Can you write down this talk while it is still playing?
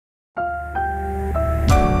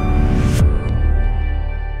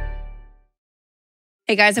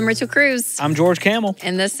Hey guys, I'm Rachel Cruz. I'm George Camel.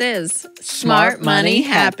 And this is Smart Money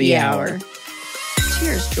Happy Hour.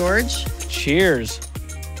 Cheers, George. Cheers.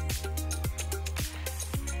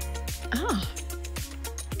 Ah,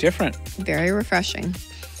 Different. very refreshing.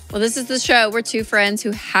 Well, this is the show where two friends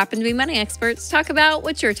who happen to be money experts talk about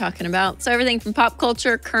what you're talking about. So everything from pop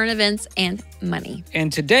culture, current events, and money.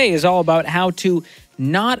 And today is all about how to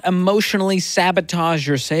not emotionally sabotage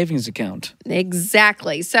your savings account.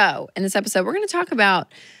 Exactly. So in this episode, we're going to talk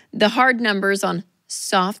about the hard numbers on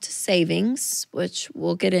soft savings, which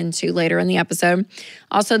we'll get into later in the episode.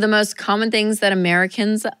 Also, the most common things that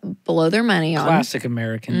Americans blow their money on. Classic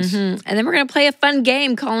Americans. And then we're going to play a fun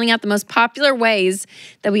game calling out the most popular ways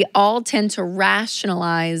that we all tend to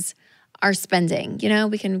rationalize our spending. You know,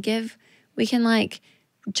 we can like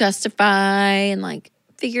justify and like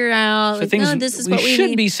figure out, So like, things no, this is what we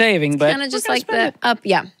should need. be saving, but Kind of just we're gonna like spend the it.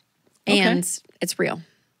 yeah. Okay. And it's real.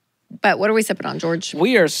 But what are we sipping on, George?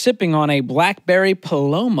 We are sipping on a Blackberry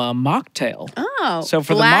Paloma Mocktail. Oh, So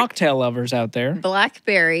for the mocktail lovers out there,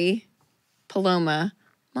 Blackberry Paloma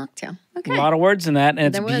Mocktail. Okay. a lot of words in that,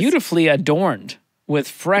 and There it's was. beautifully adorned with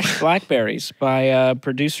fresh blackberries by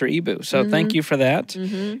producer Ibu. So thank you for that.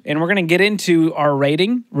 And we're going to get into our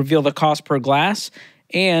rating, reveal the cost per glass,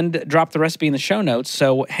 and drop the recipe in the show notes.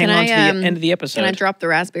 So hang on to the end of the episode. Can I drop the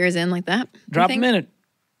raspberries in like that? Drop them in it.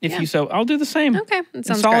 If you so, I'll do the same. Okay, that In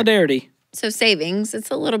sounds good. solidarity. So savings, it's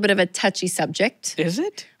a little bit of a touchy subject Is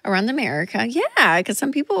it? around America. Yeah, because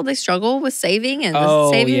some people, they struggle with saving and the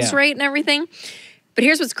Oh, savings yeah. rate and everything. But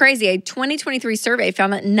here's what's crazy. A 2023 survey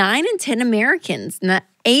found that 9 in 10 Americans,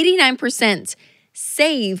 89%,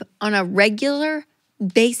 save on a regular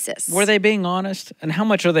basis. Were they being honest? And how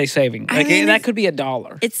much are they saving? I Like mean, that could be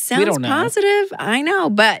 $1. It We sounds don't know. positive. I know.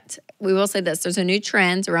 But we will say this. There's a new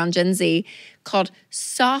trend around Gen Z called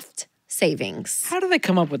soft savings. How do they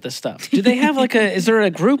come up with this stuff? Do they have like is there a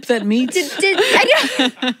group that meets? Did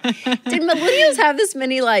millennials have this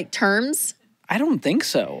many like terms? I don't think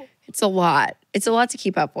so. It's a lot. It's a lot to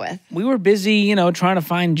keep up with. We were busy, trying to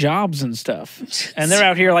find jobs and stuff. And they're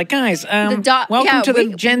out here like, guys, welcome to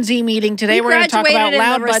the Gen Z meeting today. We're going to talk about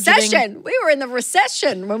loud in the budgeting. recession. We were in the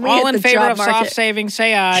recession when we All hit in the favor job of market. soft savings,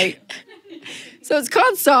 say aye. So it's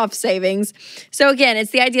called soft savings. So again,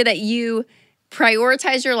 it's the idea that you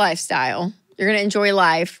prioritize your lifestyle. You're going to enjoy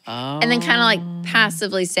life and then kind of like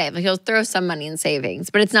passively save. Like you'll throw some money in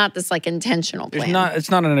savings, but it's not this like intentional plan.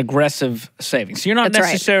 It's not an aggressive savings. So you're not That's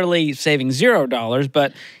right. necessarily saving $0,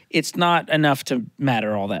 but it's not enough to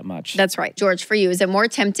matter all that much. That's right. George, for you, is it more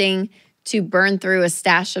tempting to burn through a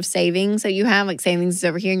stash of savings that you have, like savings is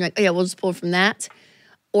over here, and you're like, oh yeah, we'll just pull from that?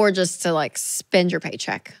 Or just to like spend your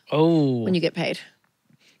paycheck when you get paid?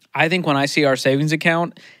 I think when I see our savings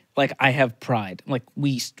account, like I have pride. Like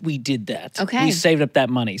we did that. Okay. We saved up that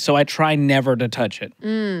money. So I try never to touch it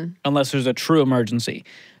unless there's a true emergency.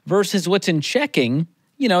 Versus what's in checking,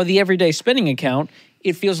 the everyday spending account,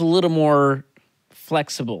 it feels a little more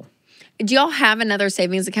flexible. Do y'all have another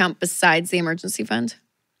savings account besides the emergency fund?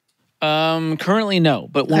 Currently, no.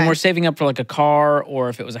 But when Okay. we're saving up for like a car or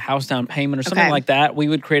if it was a house down payment or something Okay. like that, we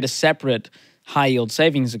would create a separate high yield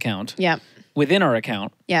savings account Yeah. within our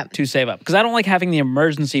account Yeah. to save up. Because I don't like having the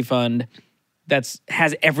emergency fund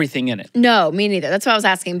has everything in it. No, me neither. That's what I was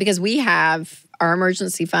asking because we have our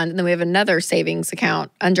emergency fund and then we have another savings account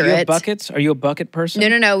under Do you it. have buckets? Are you a bucket person?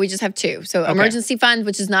 No. We just have two. So emergency fund,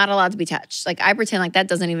 which is not allowed to be touched. Like I pretend like that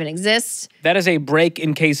doesn't even exist. That is a break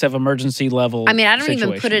in case of emergency level. I mean, I don't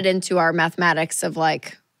even put situation. it into our mathematics of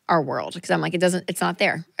like our world because I'm like, it's not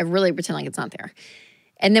there. I really pretend like it's not there.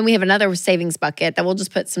 And then we have another savings bucket that we'll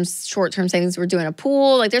just put some short-term savings. We're doing a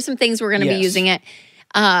pool. Like there's some things we're going to be Yes. using it.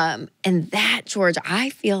 And that, George, I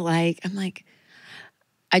feel like I'm like,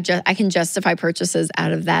 I can justify purchases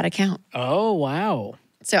out of that account. Oh, wow.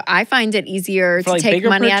 So I find it easier For to like take bigger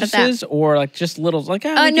money out of that. purchases or like just little, like,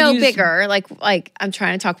 we could No, use- bigger. Like I'm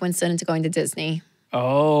trying to talk Winston into going to Disney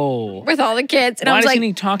Oh. with all the kids. And I Why was isn't like,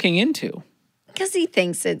 he talking into? because he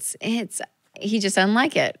thinks he just doesn't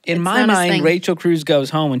like it. In It's my not his mind, thing. Rachel Cruz goes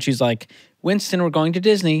home and she's like, Winston, we're going to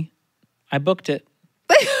Disney. I booked it.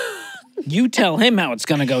 You tell him how it's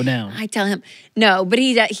going to go down. I tell him no, but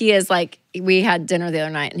he is like, we had dinner the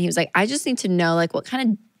other night and he was like, I just need to know like what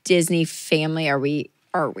kind of Disney family are we?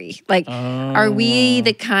 Like, are we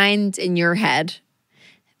the kind in your head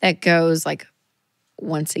that goes like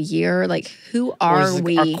once a year? Like, who Or are is it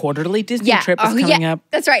we? Our quarterly Disney trip is coming up.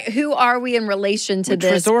 That's right. Who are we in relation to Which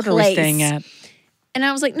this resort are we place? staying at? And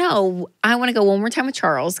I was like, no, I want to go one more time with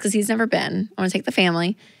Charles because he's never been. I want to take the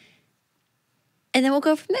family. And then we'll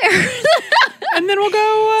go from there. And then we'll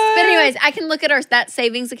go. But anyways, I can look at that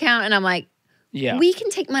savings account and I'm like, Yeah. we can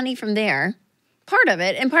take money from there part of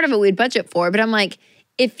it, and part of it we'd budget for. But I'm like,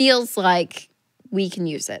 it feels like we can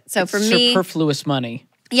use it. So It's for me, superfluous money.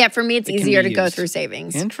 yeah, for me, it's It can easier be to go used. through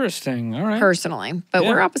savings Interesting. All right. personally. But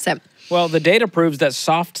we're opposite. Well, the data proves that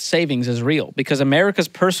soft savings is real because America's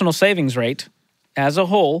personal savings rate as a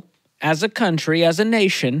whole, as a country, as a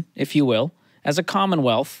nation, if you will, as a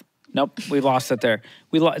commonwealth. Nope, we've lost it there.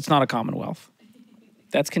 It's not a commonwealth.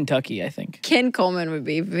 That's Kentucky, I think. Ken Coleman would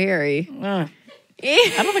be very...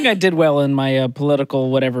 I don't think I did well in my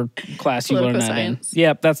political whatever class you learned that science. in.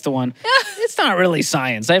 Yep, that's the one. It's not really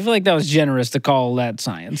science. I feel like that was generous to call that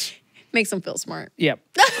science. Makes them feel smart. Yep.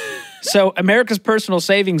 So America's personal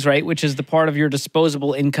savings rate, which is the part of your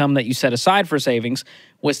disposable income that you set aside for savings,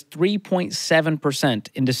 was 3.7%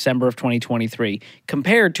 in December of 2023,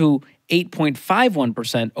 compared to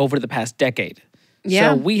 8.51% over the past decade.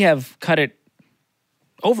 Yeah. So we have cut it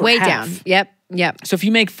over Way half. down. Yep. So if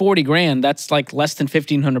you make 40 grand, that's like less than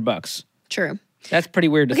 $1,500. True. That's pretty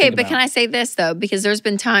weird to Okay, think but about. can I say this, though? Because there's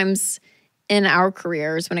been times in our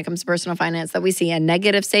careers when it comes to personal finance that we see a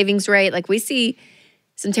negative savings rate. Like we see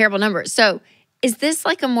some terrible numbers. So is this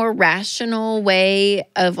like a more rational way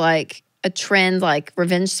of like a trend like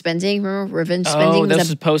revenge spending? Remember revenge spending this was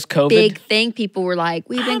is a post-COVID? big thing. People were like,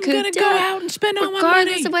 we've been I'm going to cooped go up. out and spend all my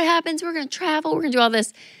Regardless money. of what happens, we're going to travel. We're going to do all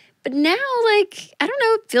this. But now, like, I don't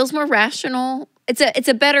know, it feels more rational. It's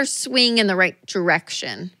a better swing in the right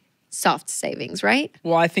direction. Soft savings, right?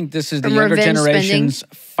 Well, I think this is the From younger revenge generations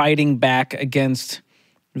fighting back against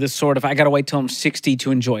this sort of, I got to wait till I'm 60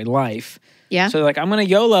 to enjoy life. Yeah. So like, I'm going to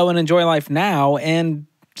YOLO and enjoy life now, and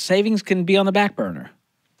savings can be on the back burner.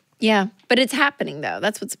 Yeah, but it's happening though.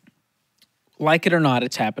 That's what's Like it or not,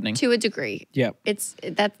 it's happening. to a degree. Yep. That's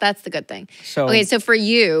the good thing. So- okay, so for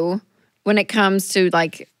you, when it comes to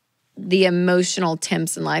like the emotional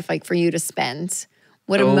temps in life, like for you to spend,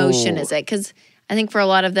 what emotion is it? Because I think for a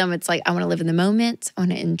lot of them, it's like I want to live in the moment, I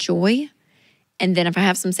want to enjoy, and then if I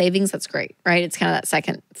have some savings, that's great, right? It's kind of that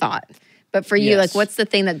second thought. But for you, Yes. like, what's the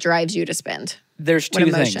thing that drives you to spend? There's What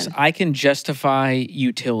two things. emotion? I can justify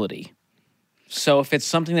utility. So if it's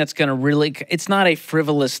something that's going to really, it's not a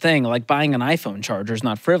frivolous thing. Like buying an iPhone charger is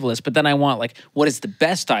not frivolous, but then I want like, what is the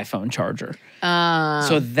best iPhone charger?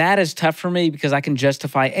 So that is tough for me because I can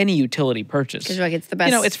justify any utility purchase. Because you're like, it's the best.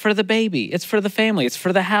 You know, it's for the baby, it's for the family, it's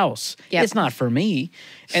for the house. Yep. It's not for me.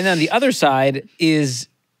 And then the other side is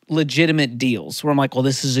legitimate deals where I'm like, well,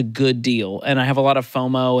 this is a good deal. And I have a lot of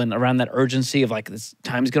FOMO and around that urgency of like, this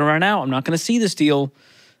time's going to run out. I'm not going to see this deal.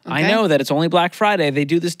 I Okay. know that it's only Black Friday. They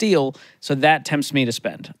do this deal. So that tempts me to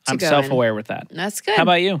spend. I'm go in. self-aware with that. That's good. How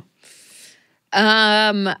about you?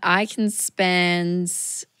 I can spend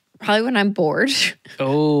probably when I'm bored.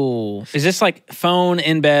 Oh, is this like phone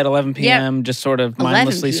in bed, 11 p.m., just sort of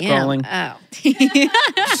mindlessly 11 p.m. scrolling?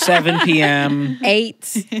 Oh. 7 p.m.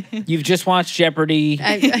 8. You've just watched Jeopardy.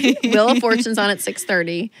 Wheel of Fortune's on at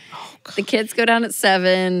 6:30. The kids go down at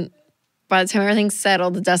 7. By the time everything's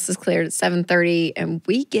settled, the dust is cleared at 7:30, and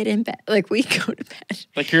we get in bed. Like we go to bed.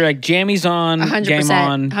 Like you're like jammies on, 100%. game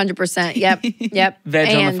on, 100%. Yep.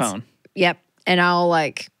 veg on the phone. Yep. And I'll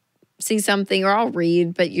like see something or I'll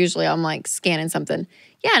read, but usually I'm like scanning something.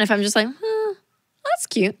 Yeah. And if I'm just like, that's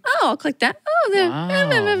cute. Oh, I'll click that. Oh, there.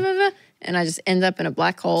 Wow. And I just end up in a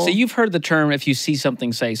black hole. So you've heard the term, if you see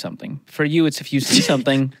something, say something. For you, it's if you see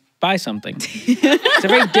something, buy something. It's a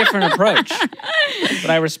very different approach, but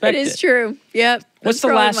I respect it. It is true. Yep. What's the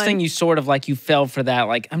last thing you sort of like, you fell for that?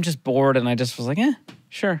 Like, I'm just bored and I just was like,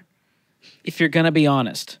 sure. If you're going to be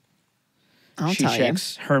honest. I'll She tell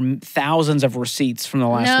checks her thousands of receipts from the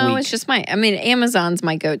last No, week. it's just Amazon's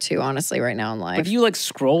my go-to, honestly, right now in life. But do you like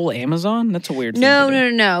scroll Amazon? That's a weird thing No, to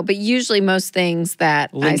do. no. But usually most things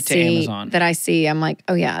that Linked to Amazon. I see, I'm like,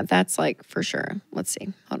 oh yeah, that's like for sure. Let's see.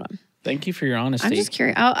 Hold on. Thank you for your honesty. I'm just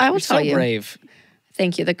curious. I will You're tell so you. brave.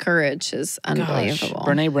 Thank you. The courage is Gosh, unbelievable.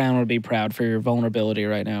 Brene Brown would be proud for your vulnerability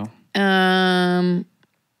right now.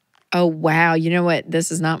 Oh wow. You know what?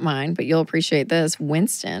 This is not mine, but you'll appreciate this.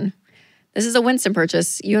 Winston. This is a Winston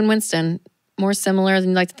purchase. You and Winston, more similar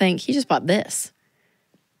than you like to think. He just bought this.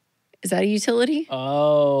 Is that a utility?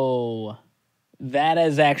 Oh, that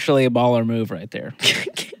is actually a baller move right there.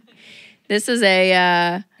 This is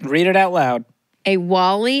a Read it out loud.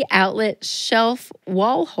 Wally outlet shelf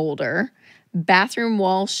wall holder, bathroom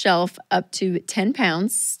wall shelf up to 10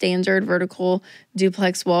 pounds, standard vertical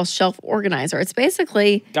duplex wall shelf organizer. It's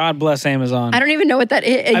basically, God bless Amazon. I don't even know what that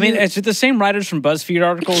is. I mean, it's the same writers from BuzzFeed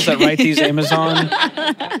articles that write these Amazon.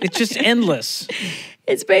 It's just endless.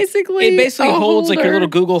 It's basically It basically a holds like your holder. little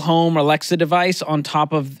Google Home or Alexa device on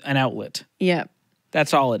top of an outlet. Yep.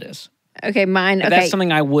 That's all it is. Okay, mine. Okay. That's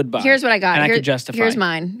something I would buy. Here's what I got. And I could justify. Here's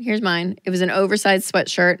mine. It was an oversized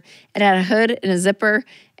sweatshirt. It had a hood and a zipper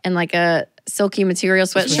and like a silky material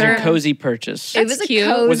sweatshirt. This was a cozy purchase. It was cute.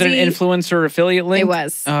 a cozy. Was it an influencer affiliate link? It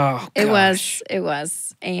was. Oh, gosh. It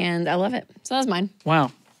was. And I love it. So that was mine.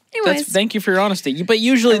 Wow. Anyways. Thank you for your honesty. But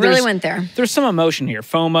usually I really went there. There's some emotion here.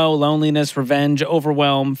 FOMO, loneliness, revenge,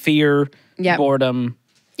 overwhelm, fear, boredom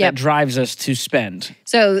that drives us to spend.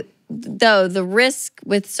 So though the risk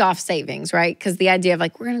with soft savings, right? Because the idea of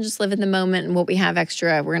like, we're going to just live in the moment and what we have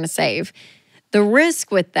extra, we're going to save. The risk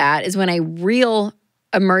with that is when a real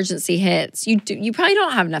emergency hits, you probably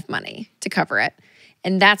don't have enough money to cover it.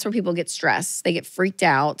 And that's where people get stressed. They get freaked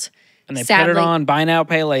out. And they put it on buy now,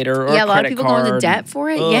 pay later, or a lot of people card. go into debt for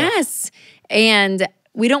it. Ugh. Yes. And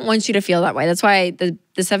we don't want you to feel that way. That's why the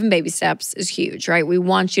 7 baby steps is huge, right? We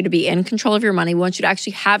want you to be in control of your money. We want you to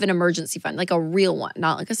actually have an emergency fund, like a real one,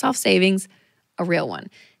 not like a soft savings, a real one.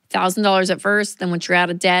 $1,000 at first, then once you're out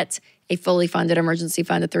of debt, a fully funded emergency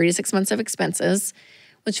fund of 3 to 6 months of expenses,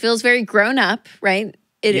 which feels very grown up, right?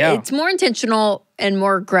 It's more intentional and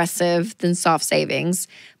more aggressive than soft savings,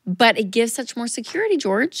 but it gives such more security,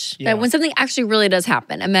 George, that when something actually really does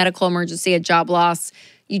happen, a medical emergency, a job loss,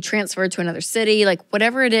 you transfer to another city, like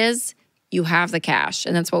whatever it is, you have the cash.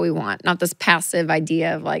 And that's what we want, not this passive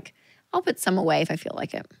idea of like, I'll put some away if I feel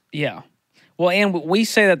like it. Yeah. Well, and we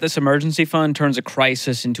say that this emergency fund turns a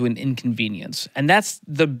crisis into an inconvenience. And that's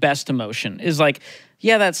the best emotion is like,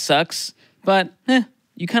 yeah, that sucks, but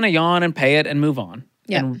you kind of yawn and pay it and move on.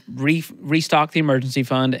 And restock the emergency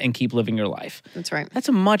fund and keep living your life. That's right. That's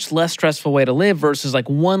a much less stressful way to live versus like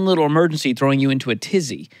one little emergency throwing you into a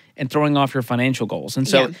tizzy and throwing off your financial goals. And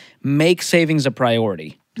so make savings a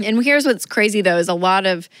priority. And here's what's crazy though is a lot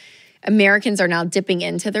of Americans are now dipping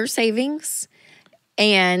into their savings.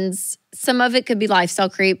 And some of it could be lifestyle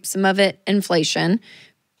creep, some of it inflation.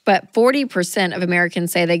 But 40% of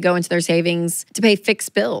Americans say they go into their savings to pay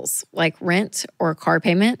fixed bills like rent or a car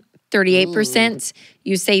payment. 38%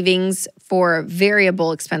 use savings for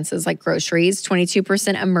variable expenses like groceries,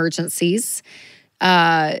 22% emergencies,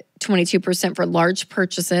 22% for large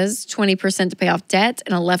purchases, 20% to pay off debt,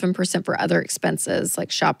 and 11% for other expenses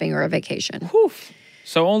like shopping or a vacation. Whew.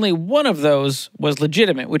 So only one of those was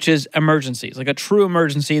legitimate, which is emergencies, like a true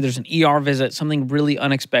emergency. There's an ER visit, something really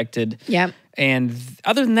unexpected. Yep. And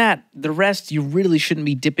other than that, the rest, you really shouldn't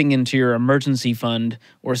be dipping into your emergency fund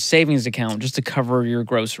or savings account just to cover your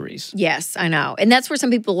groceries. Yes, I know. And that's where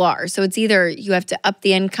some people are. So it's either you have to up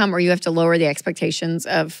the income or you have to lower the expectations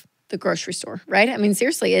of the grocery store, right? I mean,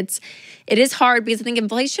 seriously, it is hard because I think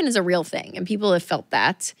inflation is a real thing and people have felt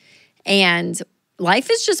that. And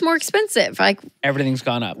life is just more expensive. Like everything's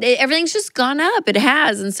gone up. Everything's just gone up. It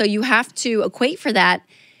has. And so you have to equate for that.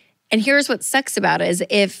 And here's what sucks about it is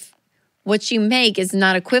if what you make is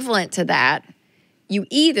not equivalent to that, you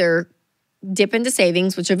either dip into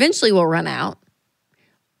savings, which eventually will run out,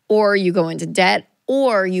 or you go into debt,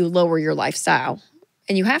 or you lower your lifestyle.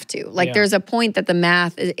 And you have to. Like there's a point that the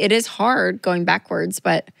math, it is hard going backwards,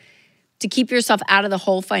 but to keep yourself out of the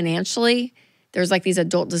hole financially, there's like these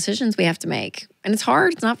adult decisions we have to make. And it's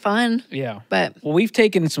hard. It's not fun. Yeah. But well, we've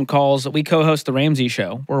taken some calls. We co-host the Ramsey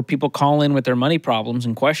show where people call in with their money problems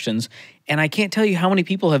and questions. And I can't tell you how many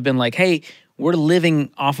people have been like, hey, we're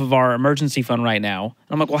living off of our emergency fund right now. And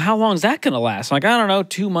I'm like, well, how long is that going to last? I'm like, I don't know,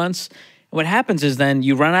 2 months. And what happens is then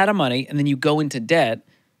you run out of money and then you go into debt.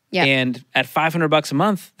 Yep. And at $500 a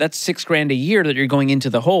month, that's $6,000 a year that you're going into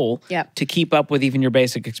the hole to keep up with even your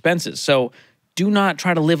basic expenses. So do not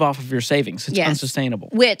try to live off of your savings. It's unsustainable.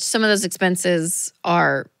 Which some of those expenses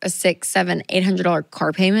are a $600, $700, $800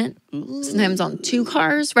 car payment, sometimes on 2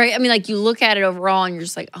 cars, right? I mean, like you look at it overall and you're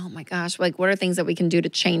just like, oh my gosh, like what are things that we can do to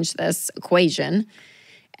change this equation?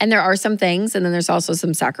 And there are some things, and then there's also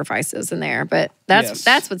some sacrifices in there. But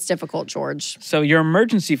that's what's difficult, George. So your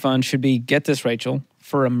emergency fund should be, get this, Rachel,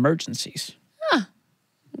 for emergencies.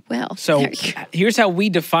 Well, so here's how we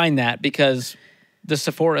define that because the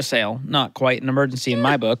Sephora sale, not quite an emergency in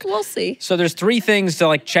my book. We'll see. So there's 3 things to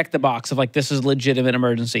like check the box of like, this is a legitimate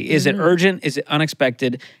emergency. Is it urgent? Is it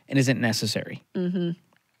unexpected? And is it necessary?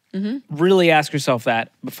 Really ask yourself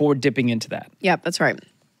that before dipping into that. Yep, that's right.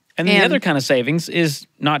 And then the other kind of savings is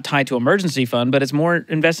not tied to emergency fund, but it's more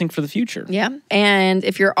investing for the future. Yeah. And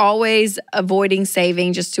if you're always avoiding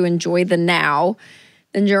saving just to enjoy the now,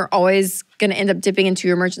 then you're always going to end up dipping into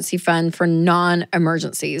your emergency fund for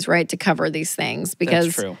non-emergencies, right? To cover these things. Because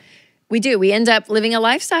that's true. We end up living a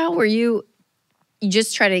lifestyle where you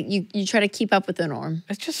just try to keep up with the norm.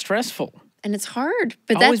 It's just stressful. And it's hard.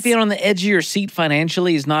 But always being on the edge of your seat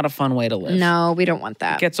financially is not a fun way to live. No, we don't want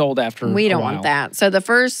that. It gets old after We don't a while. want that. So the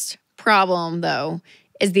first problem, though,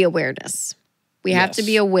 is the awareness. We have to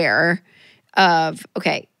be aware of,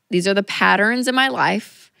 okay, these are the patterns in my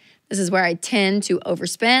life. This is where I tend to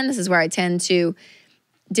overspend. This is where I tend to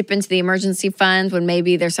dip into the emergency fund when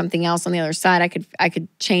maybe there's something else on the other side I could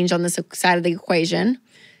change on this side of the equation,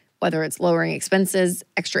 whether it's lowering expenses,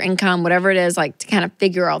 extra income, whatever it is, like to kind of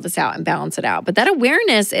figure all this out and balance it out. But that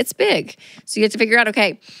awareness, it's big. So you have to figure out,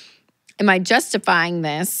 okay, am I justifying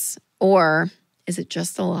this or is it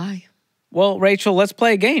just a lie? Well, Rachel, let's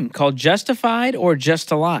play a game called Justified or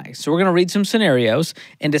Just a Lie. So we're going to read some scenarios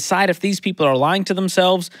and decide if these people are lying to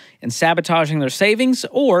themselves and sabotaging their savings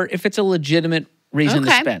or if it's a legitimate reason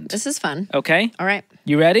to spend. This is fun. Okay? All right.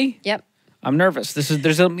 You ready? Yep. I'm nervous.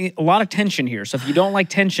 There's a lot of tension here. So if you don't like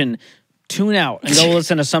tension, tune out and go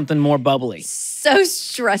listen to something more bubbly. So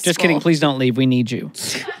stressful. Just kidding. Please don't leave. We need you.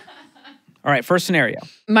 All right, first scenario.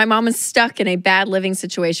 My mom is stuck in a bad living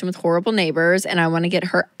situation with horrible neighbors, and I want to get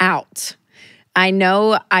her out. I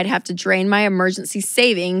know I'd have to drain my emergency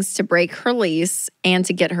savings to break her lease and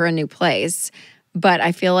to get her a new place, but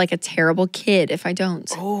I feel like a terrible kid if I don't.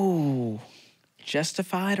 Oh,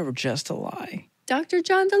 justified or just a lie? Dr.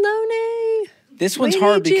 John Deloney. This one's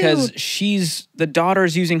hard because the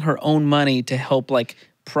daughter's using her own money to help like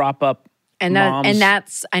prop up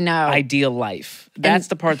mom's I know. ideal life. That's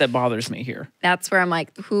the part that bothers me here. That's where I'm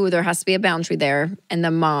like, there has to be a boundary there. And the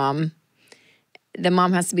mom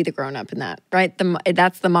has to be the grown up in that, right?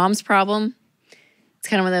 That's the mom's problem. It's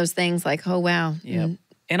kind of one of those things like, oh, wow. Yeah.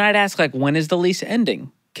 And I'd ask, like, when is the lease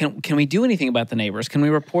ending? Can we do anything about the neighbors? Can we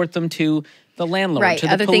report them to the landlord, to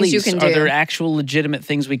the other police? Things you can do. Are there actual legitimate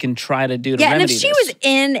things we can try to do to remedy this? And if she was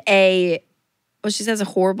in she says a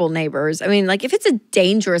horrible neighbors. I mean, like if it's a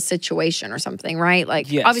dangerous situation or something, right? Like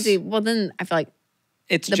obviously, well then I feel like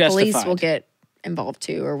it's the justified. Police will get involved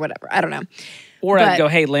too or whatever. I don't know. Or I'd go,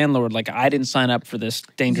 hey, landlord, like I didn't sign up for this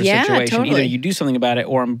dangerous situation. Totally. Either you do something about it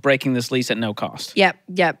or I'm breaking this lease at no cost. Yep.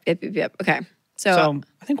 Okay. So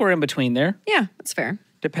I think we're in between there. Yeah, that's fair.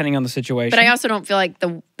 Depending on the situation. But I also don't feel like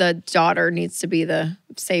the daughter needs to be the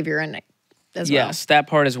savior in it as well. Yes, that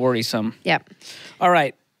part is worrisome. Yep. All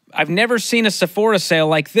right. I've never seen a Sephora sale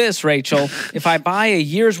like this, Rachel. If I buy a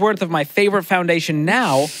year's worth of my favorite foundation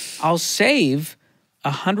now, I'll save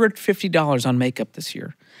 $150 on makeup this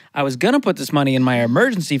year. I was going to put this money in my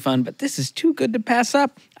emergency fund, but this is too good to pass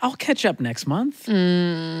up. I'll catch up next month.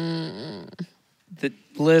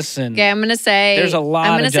 Listen. Okay, I'm going to say... There's a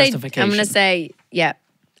lot of justification. I'm going to say, yeah.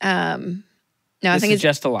 No, I think it's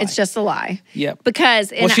just a lie. It's just a lie. Yep. Because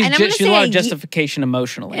she's a lot of justification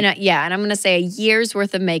emotionally. And and I'm going to say a year's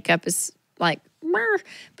worth of makeup is like,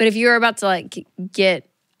 but if you're about to like get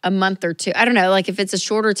a month or two, I don't know, like if it's a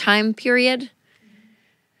shorter time period,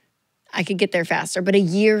 I could get there faster. But a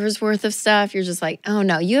year's worth of stuff, you're just like, oh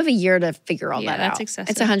no, you have a year to figure all that out. That's excessive.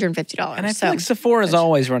 It's $150. And I feel like Sephora is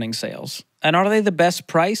always running sales. And are they the best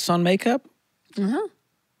price on makeup?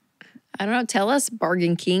 I don't know. Tell us,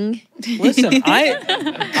 Bargain King. Listen,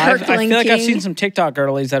 I feel like I've seen some TikTok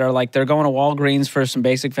girlies that are like, they're going to Walgreens for some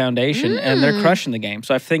basic foundation and they're crushing the game.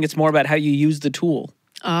 So I think it's more about how you use the tool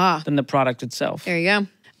than the product itself. There you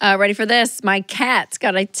go. Ready for this? My cat's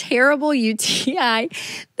got a terrible UTI.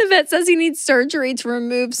 The vet says he needs surgery to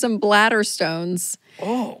remove some bladder stones.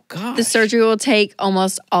 Oh, gosh. The surgery will take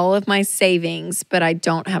almost all of my savings, but I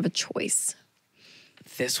don't have a choice.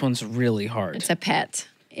 This one's really hard. It's a pet.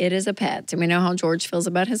 It is a pet. And we know how George feels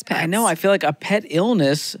about his pets. I know. I feel like a pet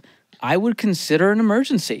illness, I would consider an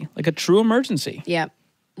emergency, like a true emergency. Yeah.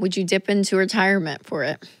 Would you dip into retirement for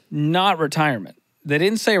it? Not retirement. They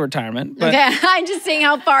didn't say retirement. But, okay, I'm just seeing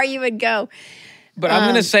how far you would go. But I'm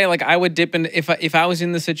going to say, like, I would dip in, if I was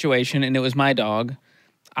in the situation and it was my dog,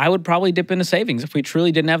 I would probably dip into savings if we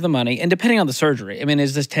truly didn't have the money. And depending on the surgery. I mean,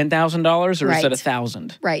 is this $10,000 or is it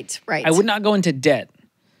 $1,000? Right. I would not go into debt.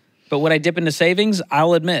 But would I dip into savings?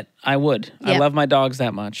 I'll admit, I would. Yep. I love my dogs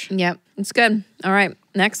that much. Yep, it's good. All right,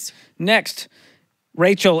 next.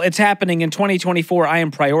 Rachel, it's happening in 2024. I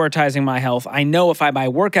am prioritizing my health. I know if I buy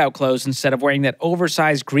workout clothes instead of wearing that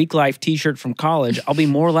oversized Greek life t-shirt from college, I'll be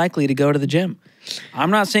more likely to go to the gym. I'm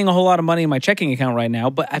not seeing a whole lot of money in my checking account right now,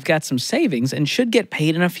 but I've got some savings and should get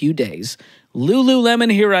paid in a few days. Lululemon,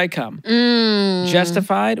 here I come.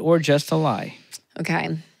 Justified or just a lie?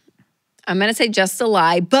 Okay. I'm going to say just a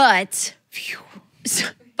lie, but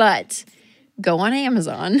go on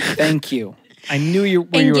Amazon. Thank you. I knew where you were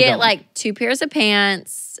going. And get like 2 pairs of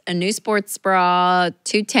pants, a new sports bra,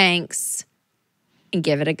 2 tanks, and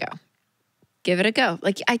give it a go. Give it a go.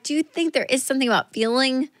 Like, I do think there is something about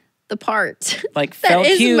feeling the part. Like, felt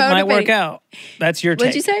cute, might work out. That's your take.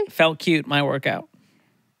 What'd you say? Felt cute, might work out.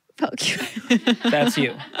 poke you. That's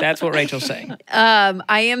you. That's what Rachel's saying.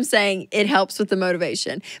 I am saying it helps with the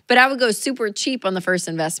motivation. But I would go super cheap on the first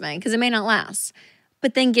investment because it may not last.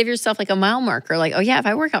 But then give yourself like a mile marker. Like, oh yeah, if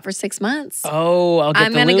I work out for 6 months. Oh,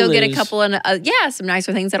 I'm going to go get a couple of, some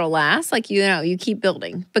nicer things that'll last. Like, you keep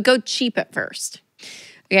building. But go cheap at first.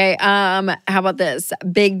 Okay, how about this?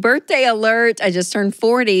 Big birthday alert. I just turned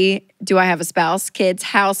 40. Do I have a spouse, kids,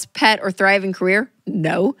 house, pet, or thriving career?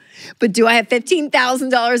 No. But do I have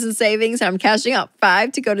 $15,000 in savings? I'm cashing out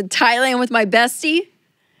 5 to go to Thailand with my bestie.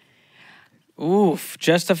 Oof,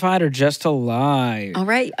 justified or just a lie? All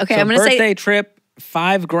right. Okay, so I'm going to say. Birthday trip,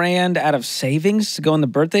 $5,000 out of savings to go on the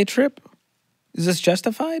birthday trip? Is this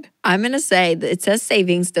justified? I'm going to say that it says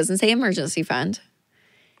savings, doesn't say emergency fund.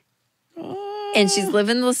 And she's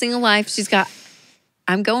living the single life. She's got,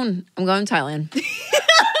 I'm going to Thailand. What?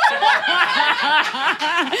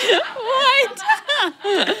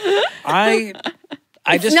 I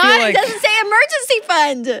just feel like. It doesn't say emergency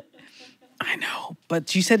fund. I know, but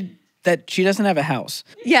she said that she doesn't have a house.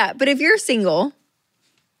 Yeah, but if you're single.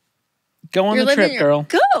 Go on the trip, girl.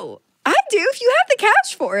 Go. I do if you have the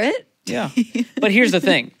cash for it. Yeah. But here's the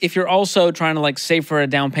thing. If you're also trying to like save for a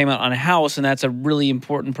down payment on a house and that's a really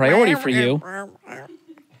important priority for you.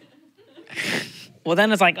 Well,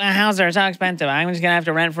 then it's like, houses are so expensive. I'm just going to have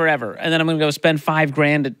to rent forever. And then I'm going to go spend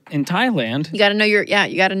 $5,000 in Thailand. You got to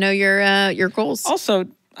know your goals. Also,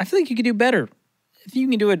 I feel like you could do better if you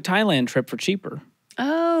can do a Thailand trip for cheaper.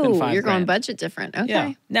 Oh, you're going budget different. Okay.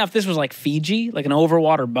 Yeah. Now, if this was like Fiji, like an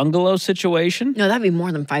overwater bungalow situation. No, that'd be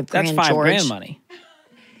more than $5,000. That's $5,000 money.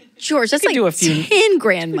 George, that's like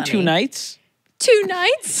 $10,000 money. 2 nights. 2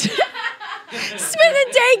 nights? Spend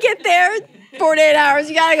the day, get there, 48 hours.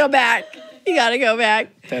 You got to go back.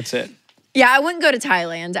 That's it. Yeah, I wouldn't go to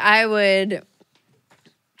Thailand. I would.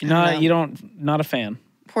 Not a fan.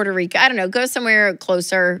 Puerto Rico. I don't know. Go somewhere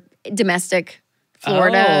closer, domestic,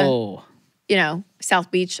 Florida. Oh.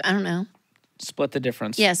 South Beach. I don't know. Split the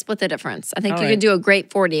difference. Yeah, split the difference. I think you could do a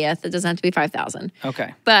great 40th. It doesn't have to be 5,000.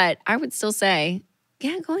 Okay. But I would still say,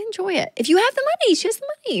 yeah, go enjoy it. If you have the money, she has the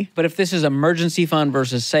money. But if this is emergency fund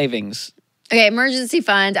versus savings. Okay, emergency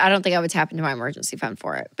fund, I don't think I would tap into my emergency fund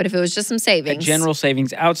for it. But if it was just some savings. A general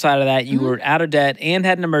savings outside of that, you were out of debt and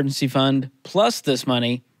had an emergency fund plus this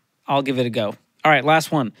money, I'll give it a go. All right,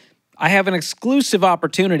 last one. I have an exclusive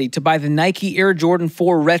opportunity to buy the Nike Air Jordan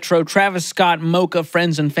 4 Retro Travis Scott Mocha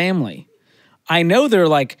Friends and Family. I know they're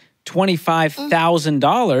like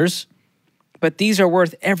 $25,000, but these are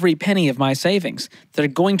worth every penny of my savings. They're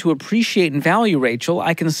going to appreciate in value, Rachel.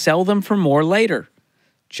 I can sell them for more later.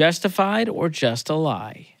 Justified or just a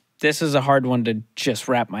lie? This is a hard one to just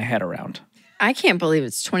wrap my head around. I can't believe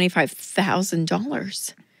it's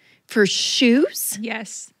 $25,000 for shoes.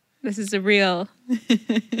 Yes, this is a real.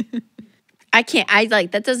 I can't.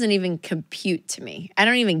 That doesn't even compute to me. I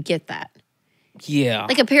don't even get that. Yeah.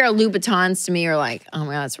 Like a pair of Louboutins to me are like, oh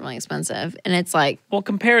my God, that's really expensive. And it's like, well,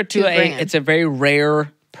 compare it to it's a very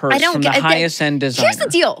rare purse from the highest end designer. Here's the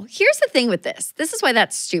deal. Here's the thing with this. This is why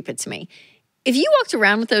that's stupid to me. If you walked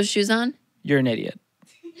around with those shoes on, you're an idiot.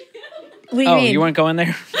 What do you mean? You weren't going there?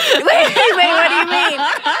 wait, what do you mean?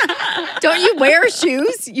 Don't you wear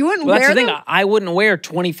shoes? You wouldn't wear them? That's the thing. I wouldn't wear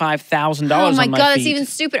 $25,000 on my God, feet. that's even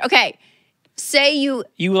stupid. Okay, say you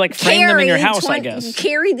like frame them in your house, I guess.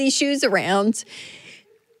 Carry these shoes around.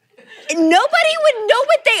 Nobody would know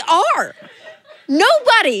what they are.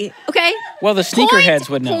 Nobody, okay? Well, the sneakerheads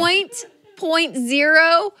would know.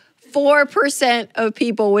 0.04% of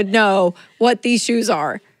people would know what these shoes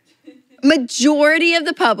are. Majority of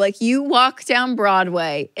the public, you walk down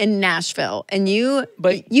Broadway in Nashville and you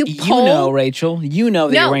poll, Rachel, you're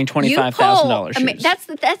wearing $25,000 shoes. I mean, that's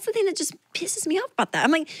the thing that just pisses me off about that.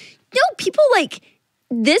 I'm like, no, people like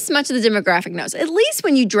this much of the demographic knows. At least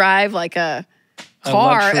when you drive like a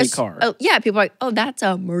luxury car. Yeah, people are like, oh, that's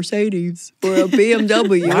a Mercedes or a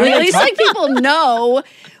BMW. At least like people know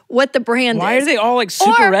what the brand is. Why are they all like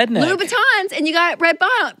super redneck? Louboutins and you got red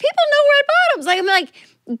bottoms. People know red bottoms. Like I'm like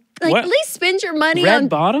at least spend your money on red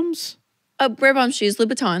bottoms. Red bottom shoes,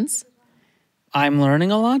 Louboutins. I'm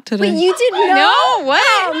learning a lot today. Wait, you didn't know? No, what?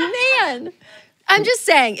 Oh man. I'm just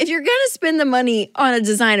saying, if you're gonna spend the money on a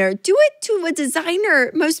designer, do it to a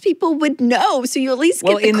designer most people would know, so you at least get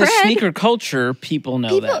the cred. Well, in the sneaker culture, people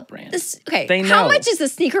know that brand. They know. How much is the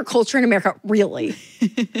sneaker culture in America really?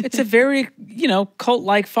 It's a very,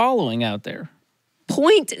 cult-like following out there.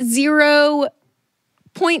 0.0.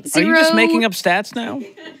 Are you just making up stats now?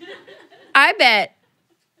 I bet.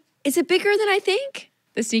 Is it bigger than I think?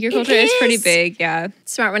 The sneaker culture is pretty big, yeah.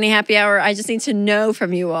 Smart Money Happy Hour, I just need to know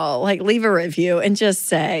from you all. Like, leave a review and just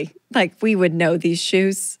say, like, we would know these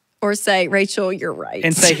shoes. Or say, Rachel, you're right.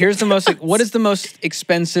 And say, what is the most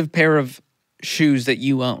expensive pair of shoes that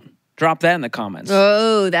you own? Drop that in the comments.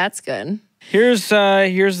 Oh, that's good. Here's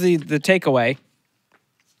the takeaway.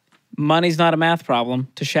 Money's not a math problem,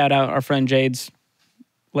 to shout out our friend Jade's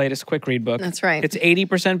latest quick read book. That's right. It's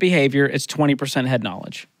 80% behavior, it's 20% head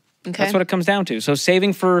knowledge. Okay. That's what it comes down to. So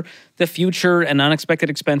saving for the future and unexpected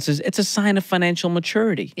expenses, it's a sign of financial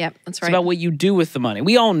maturity. Yep, that's right. It's about what you do with the money.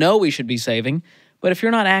 We all know we should be saving, but if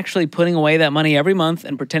you're not actually putting away that money every month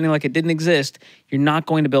and pretending like it didn't exist, you're not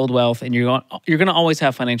going to build wealth, and you're going to always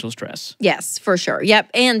have financial stress. Yes, for sure.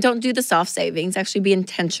 Yep, and don't do the soft savings. Actually be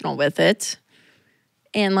intentional with it.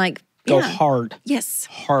 And Go hard. Yes.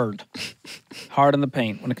 Hard. Hard in the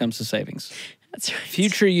paint when it comes to savings. That's right.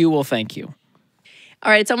 Future you will thank you.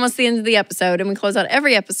 All right, it's almost the end of the episode, and we close out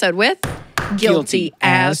every episode with Guilty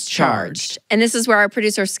as Charged. And this is where our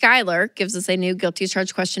producer, Skylar, gives us a new Guilty as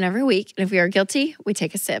Charged question every week. And if we are guilty, we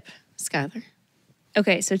take a sip. Skylar.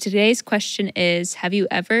 Okay, so today's question is, have you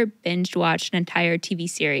ever binge watched an entire TV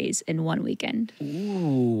series in one weekend?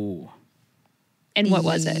 Ooh. And what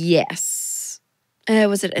was it? Yes.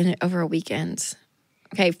 Was it over a weekend?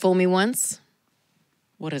 Okay, Fool Me Once.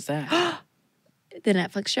 What is that? The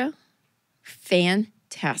Netflix show.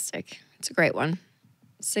 Fantastic. It's a great one.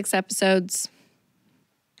 6 episodes.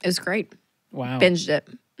 It was great. Wow. Binged it.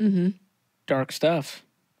 Mm-hmm. Dark stuff.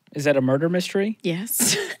 Is that a murder mystery?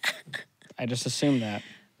 Yes. I just assumed that.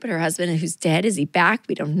 But her husband, who's dead, is he back?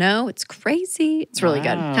 We don't know. It's crazy. It's really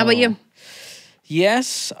good. How about you?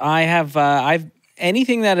 Yes, I have. I've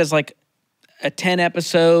anything that is like a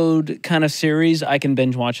 10-episode kind of series, I can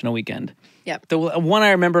binge watch in a weekend. Yep. The one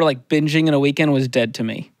I remember binging in a weekend was Dead to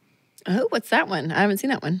Me. Oh, what's that one? I haven't seen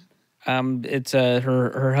that one. It's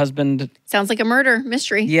her husband. Sounds like a murder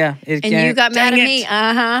mystery. Yeah. And you got mad at me.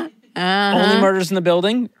 Uh-huh. Only Murders in the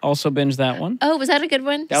Building. Also binge that one. Oh, was that a good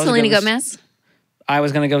one? That was Selena a good one. Gomez? I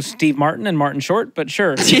was going to go Steve Martin and Martin Short, but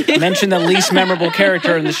sure. Mention the least memorable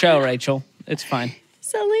character in the show, Rachel. It's fine.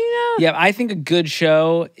 Selena. Yeah, I think a good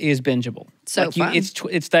show is bingeable. So fun.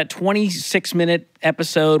 It's that 26-minute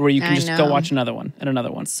episode where you can just go know. watch another one and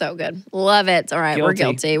another one. So good. Love it. All right, we're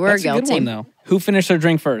guilty. We're That's guilty. a good one, though. Who finished their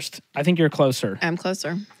drink first? I think you're closer. I'm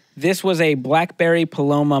closer. This was a Blackberry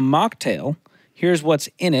Paloma Mocktail. Here's what's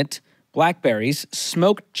in it. Blackberries,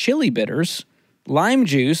 smoked chili bitters, lime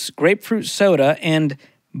juice, grapefruit soda, and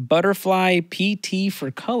butterfly PT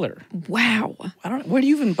for color. Wow. Where do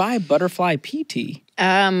you even buy butterfly PT?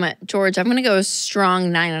 George, I'm going to go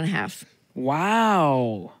strong 9.5.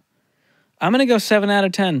 Wow. I'm going to go 7 out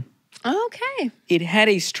of 10. Okay. It had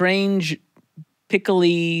a strange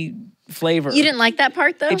pickly flavor. You didn't like that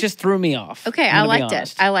part, though? It just threw me off. Okay, I liked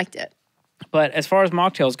it. I liked it. But as far as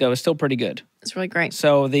mocktails go, it's still pretty good. It's really great.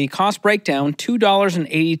 So the cost breakdown,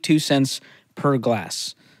 $2.82 per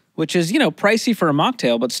glass, which is, pricey for a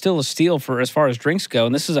mocktail, but still a steal for as far as drinks go.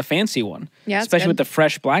 And this is a fancy one. Yeah, especially with the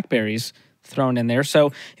fresh blackberries thrown in there.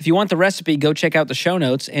 So if you want the recipe, go check out the show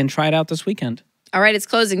notes and try it out this weekend. All right, it's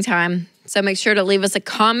closing time. So make sure to leave us a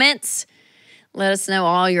comment. Let us know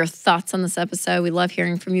all your thoughts on this episode. We love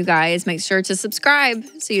hearing from you guys. Make sure to subscribe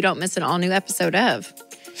so you don't miss an all-new episode of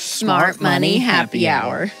Smart Money Happy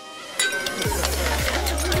Hour.